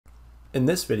In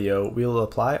this video, we will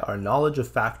apply our knowledge of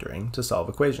factoring to solve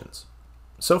equations.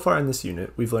 So far in this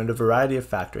unit, we've learned a variety of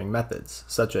factoring methods,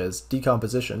 such as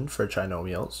decomposition for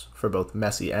trinomials, for both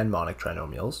messy and monic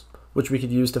trinomials, which we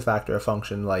could use to factor a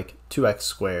function like 2x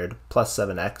squared plus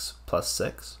 7x plus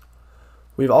 6.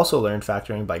 We've also learned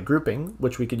factoring by grouping,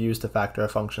 which we could use to factor a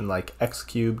function like x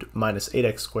cubed minus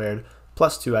 8x squared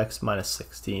plus 2x minus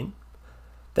 16.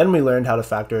 Then we learned how to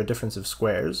factor a difference of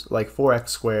squares, like 4x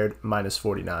squared minus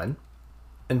 49.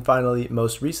 And finally,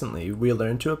 most recently, we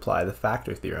learned to apply the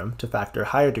factor theorem to factor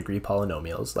higher degree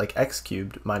polynomials like x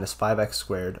cubed minus 5x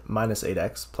squared minus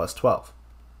 8x plus 12.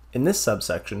 In this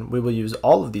subsection, we will use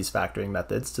all of these factoring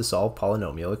methods to solve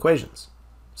polynomial equations.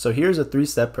 So here's a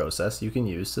three-step process you can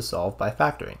use to solve by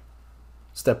factoring.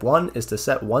 Step 1 is to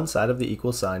set one side of the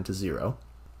equal sign to 0.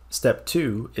 Step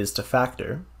 2 is to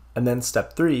factor, and then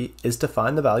step 3 is to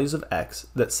find the values of x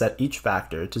that set each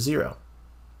factor to 0.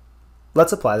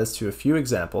 Let's apply this to a few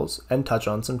examples and touch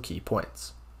on some key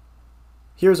points.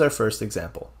 Here's our first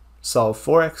example. Solve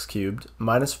 4x cubed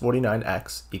minus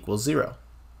 49x equals 0.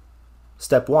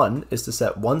 Step 1 is to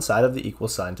set one side of the equal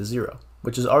sign to 0,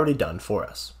 which is already done for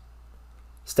us.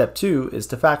 Step 2 is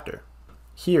to factor.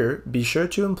 Here, be sure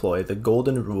to employ the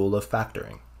golden rule of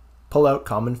factoring. Pull out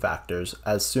common factors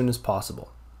as soon as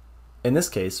possible. In this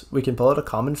case, we can pull out a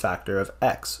common factor of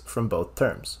x from both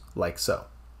terms, like so.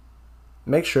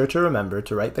 Make sure to remember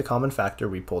to write the common factor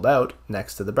we pulled out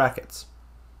next to the brackets.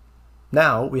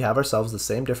 Now we have ourselves the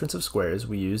same difference of squares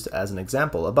we used as an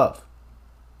example above.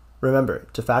 Remember,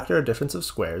 to factor a difference of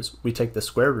squares, we take the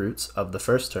square roots of the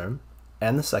first term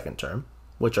and the second term,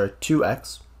 which are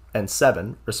 2x and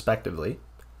 7 respectively.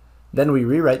 Then we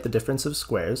rewrite the difference of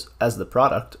squares as the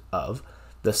product of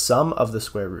the sum of the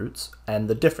square roots and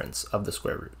the difference of the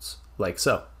square roots, like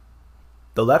so.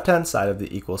 The left-hand side of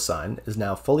the equal sign is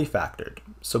now fully factored,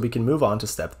 so we can move on to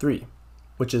step 3,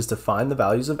 which is to find the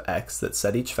values of x that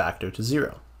set each factor to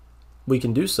 0. We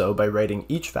can do so by writing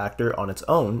each factor on its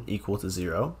own equal to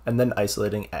 0, and then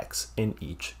isolating x in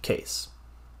each case.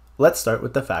 Let's start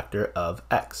with the factor of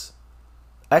x.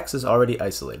 X is already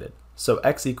isolated, so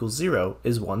x equals 0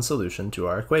 is one solution to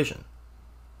our equation.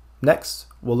 Next,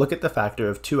 we'll look at the factor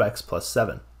of 2x plus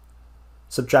 7.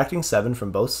 Subtracting 7 from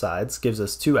both sides gives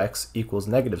us 2x equals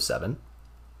negative 7.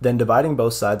 Then dividing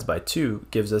both sides by 2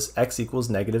 gives us x equals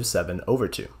negative 7 over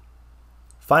 2.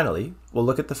 Finally, we'll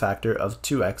look at the factor of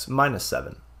 2x minus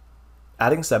 7.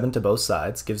 Adding 7 to both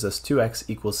sides gives us 2x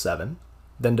equals 7.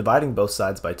 Then dividing both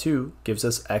sides by 2 gives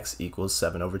us x equals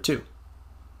 7 over 2.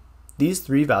 These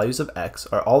three values of x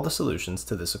are all the solutions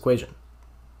to this equation.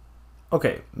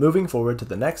 Okay, moving forward to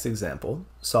the next example,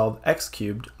 solve x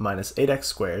cubed minus 8x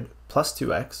squared plus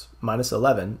 2x minus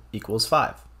 11 equals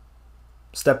 5.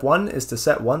 Step 1 is to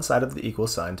set one side of the equal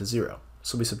sign to 0,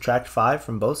 so we subtract 5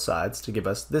 from both sides to give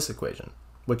us this equation,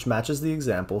 which matches the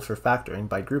example for factoring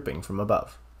by grouping from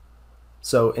above.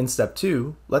 So in step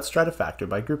 2, let's try to factor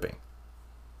by grouping.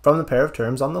 From the pair of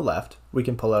terms on the left, we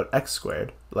can pull out x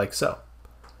squared, like so.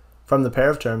 From the pair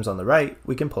of terms on the right,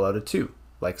 we can pull out a 2,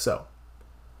 like so.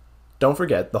 Don't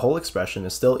forget, the whole expression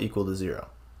is still equal to 0.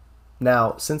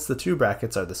 Now, since the two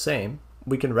brackets are the same,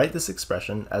 we can write this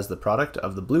expression as the product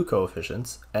of the blue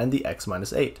coefficients and the x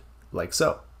minus 8, like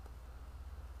so.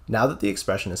 Now that the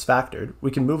expression is factored, we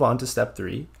can move on to step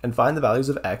 3 and find the values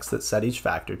of x that set each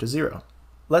factor to 0.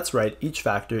 Let's write each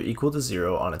factor equal to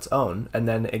 0 on its own and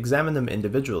then examine them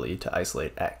individually to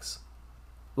isolate x.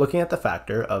 Looking at the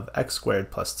factor of x squared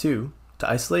plus 2, to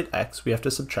isolate x we have to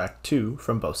subtract 2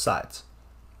 from both sides.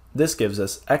 This gives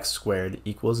us x squared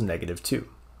equals negative 2.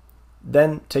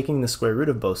 Then, taking the square root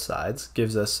of both sides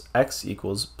gives us x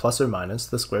equals plus or minus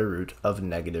the square root of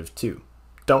negative 2.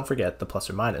 Don't forget the plus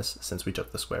or minus since we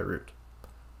took the square root.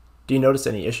 Do you notice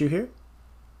any issue here?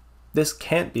 This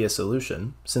can't be a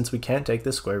solution since we can't take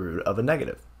the square root of a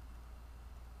negative.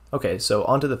 Okay, so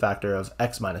onto the factor of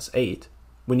x minus 8.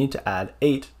 We need to add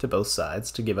 8 to both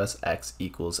sides to give us x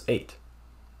equals 8.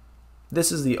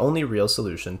 This is the only real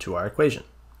solution to our equation.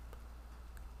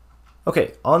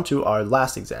 Okay, on to our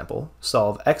last example,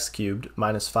 solve x cubed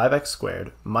minus 5x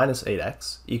squared minus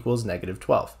 8x equals negative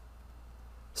 12.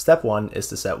 Step 1 is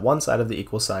to set one side of the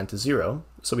equal sign to 0,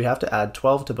 so we have to add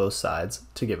 12 to both sides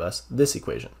to give us this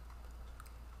equation.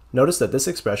 Notice that this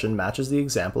expression matches the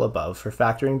example above for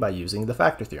factoring by using the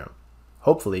factor theorem.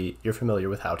 Hopefully, you're familiar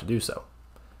with how to do so.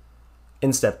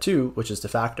 In step 2, which is to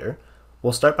factor,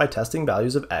 we'll start by testing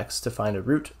values of x to find a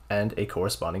root and a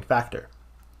corresponding factor.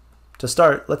 To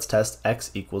start, let's test x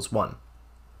equals 1.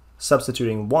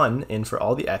 Substituting 1 in for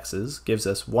all the x's gives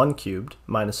us 1 cubed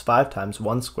minus 5 times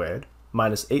 1 squared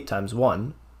minus 8 times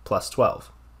 1 plus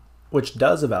 12, which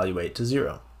does evaluate to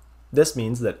 0. This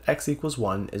means that x equals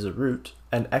 1 is a root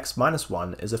and x minus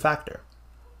 1 is a factor.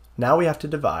 Now we have to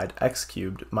divide x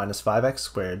cubed minus 5x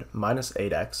squared minus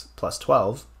 8x plus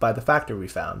 12 by the factor we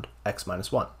found, x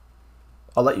minus 1.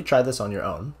 I'll let you try this on your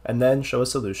own, and then show a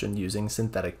solution using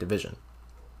synthetic division.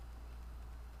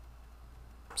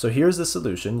 So here's the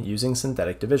solution using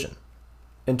synthetic division.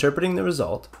 Interpreting the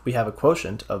result, we have a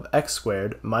quotient of x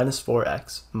squared minus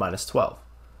 4x minus 12.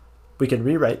 We can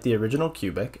rewrite the original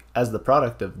cubic as the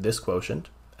product of this quotient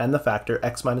and the factor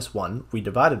x minus 1 we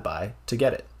divided by to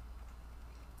get it.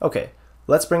 Okay,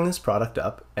 let's bring this product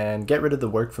up and get rid of the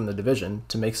work from the division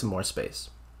to make some more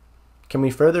space. Can we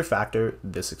further factor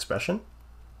this expression?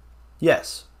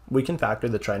 Yes, we can factor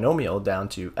the trinomial down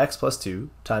to x plus 2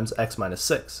 times x minus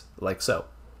 6, like so.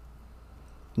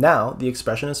 Now the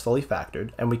expression is fully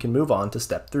factored and we can move on to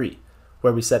step 3,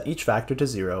 where we set each factor to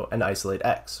 0 and isolate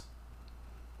x.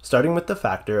 Starting with the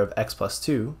factor of x plus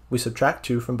 2, we subtract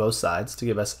 2 from both sides to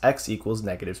give us x equals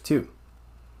negative 2.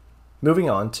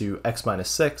 Moving on to x minus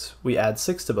 6, we add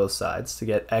 6 to both sides to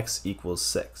get x equals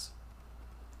 6.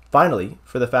 Finally,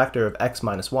 for the factor of x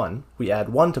minus 1, we add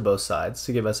 1 to both sides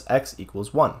to give us x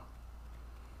equals 1.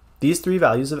 These three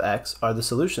values of x are the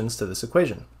solutions to this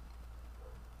equation.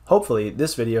 Hopefully,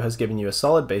 this video has given you a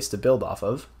solid base to build off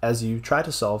of as you try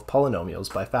to solve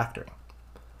polynomials by factoring.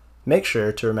 Make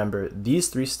sure to remember these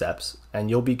 3 steps and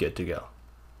you'll be good to go.